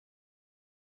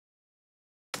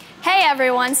Hey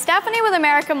everyone, Stephanie with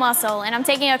AmericanMuscle, and I'm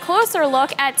taking a closer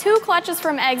look at two clutches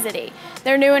from Exedy.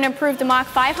 Their new and improved Mach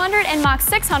 500 and Mach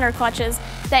 600 clutches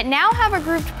that now have a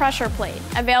grooved pressure plate,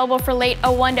 available for late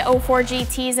 01 to 04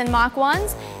 GTs and Mach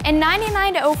 1s, and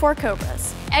 99 to 04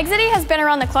 Cobras. Exedy has been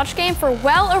around the clutch game for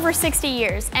well over 60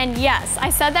 years, and yes,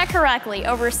 I said that correctly,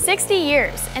 over 60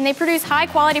 years, and they produce high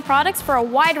quality products for a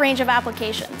wide range of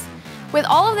applications. With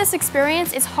all of this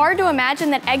experience, it's hard to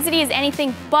imagine that Exedy is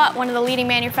anything but one of the leading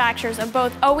manufacturers of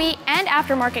both OE and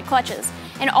aftermarket clutches,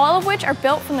 and all of which are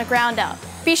built from the ground up.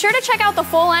 Be sure to check out the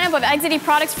full lineup of Exedy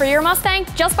products for your Mustang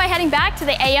just by heading back to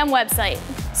the AM website.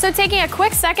 So taking a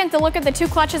quick second to look at the two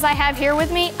clutches I have here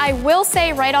with me, I will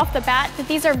say right off the bat that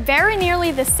these are very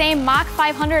nearly the same Mach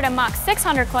 500 and Mach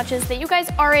 600 clutches that you guys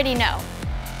already know.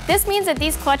 This means that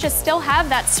these clutches still have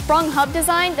that sprung hub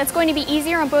design that's going to be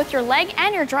easier on both your leg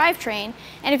and your drivetrain,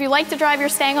 and if you like to drive your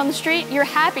Mustang on the street, you're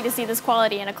happy to see this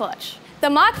quality in a clutch. The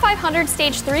Mach 500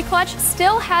 Stage 3 clutch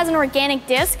still has an organic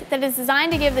disc that is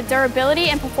designed to give the durability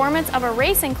and performance of a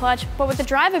racing clutch, but with the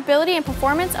drivability and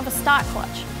performance of a stock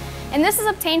clutch. And this is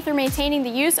obtained through maintaining the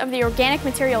use of the organic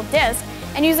material disc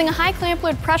and using a high clamp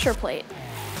load pressure plate.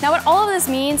 Now what all of this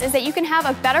means is that you can have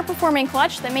a better performing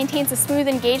clutch that maintains the smooth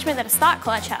engagement that a stock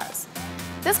clutch has.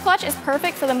 This clutch is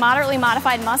perfect for the moderately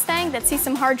modified Mustang that sees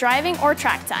some hard driving or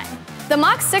track time. The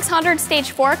Mach 600 Stage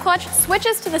 4 clutch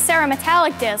switches to the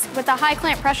cerametallic disc with a high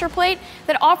clamp pressure plate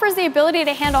that offers the ability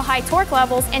to handle high torque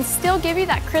levels and still give you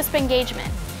that crisp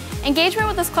engagement. Engagement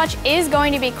with this clutch is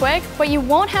going to be quick, but you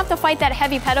won't have to fight that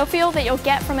heavy pedal feel that you'll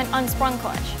get from an unsprung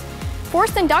clutch.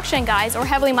 Forced induction guys or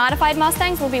heavily modified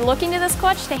Mustangs will be looking to this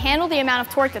clutch to handle the amount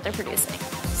of torque that they're producing.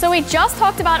 So we just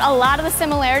talked about a lot of the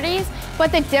similarities, but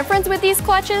the difference with these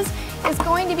clutches is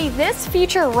going to be this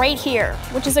feature right here,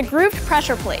 which is a grooved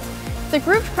pressure plate. The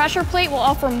grooved pressure plate will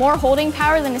offer more holding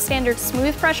power than a standard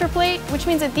smooth pressure plate, which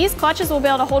means that these clutches will be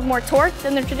able to hold more torque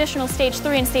than the traditional Stage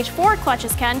 3 and Stage 4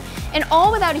 clutches can, and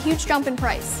all without a huge jump in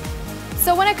price.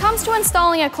 So when it comes to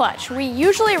installing a clutch, we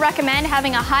usually recommend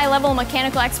having a high level of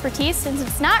mechanical expertise since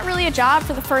it's not really a job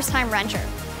for the first-time renter.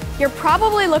 You're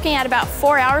probably looking at about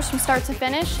 4 hours from start to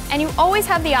finish, and you always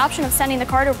have the option of sending the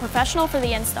car to a professional for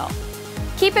the install.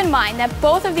 Keep in mind that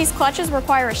both of these clutches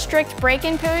require a strict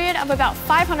break-in period of about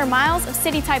 500 miles of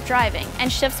city-type driving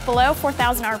and shifts below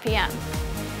 4,000 RPM.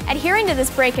 Adhering to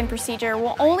this break-in procedure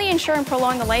will only ensure and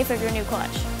prolong the life of your new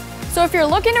clutch. So if you're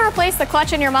looking to replace the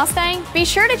clutch in your Mustang, be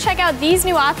sure to check out these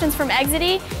new options from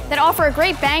Exedy that offer a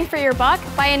great bang for your buck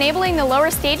by enabling the lower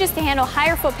stages to handle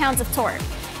higher foot-pounds of torque.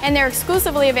 And they're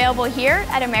exclusively available here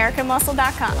at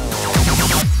AmericanMuscle.com.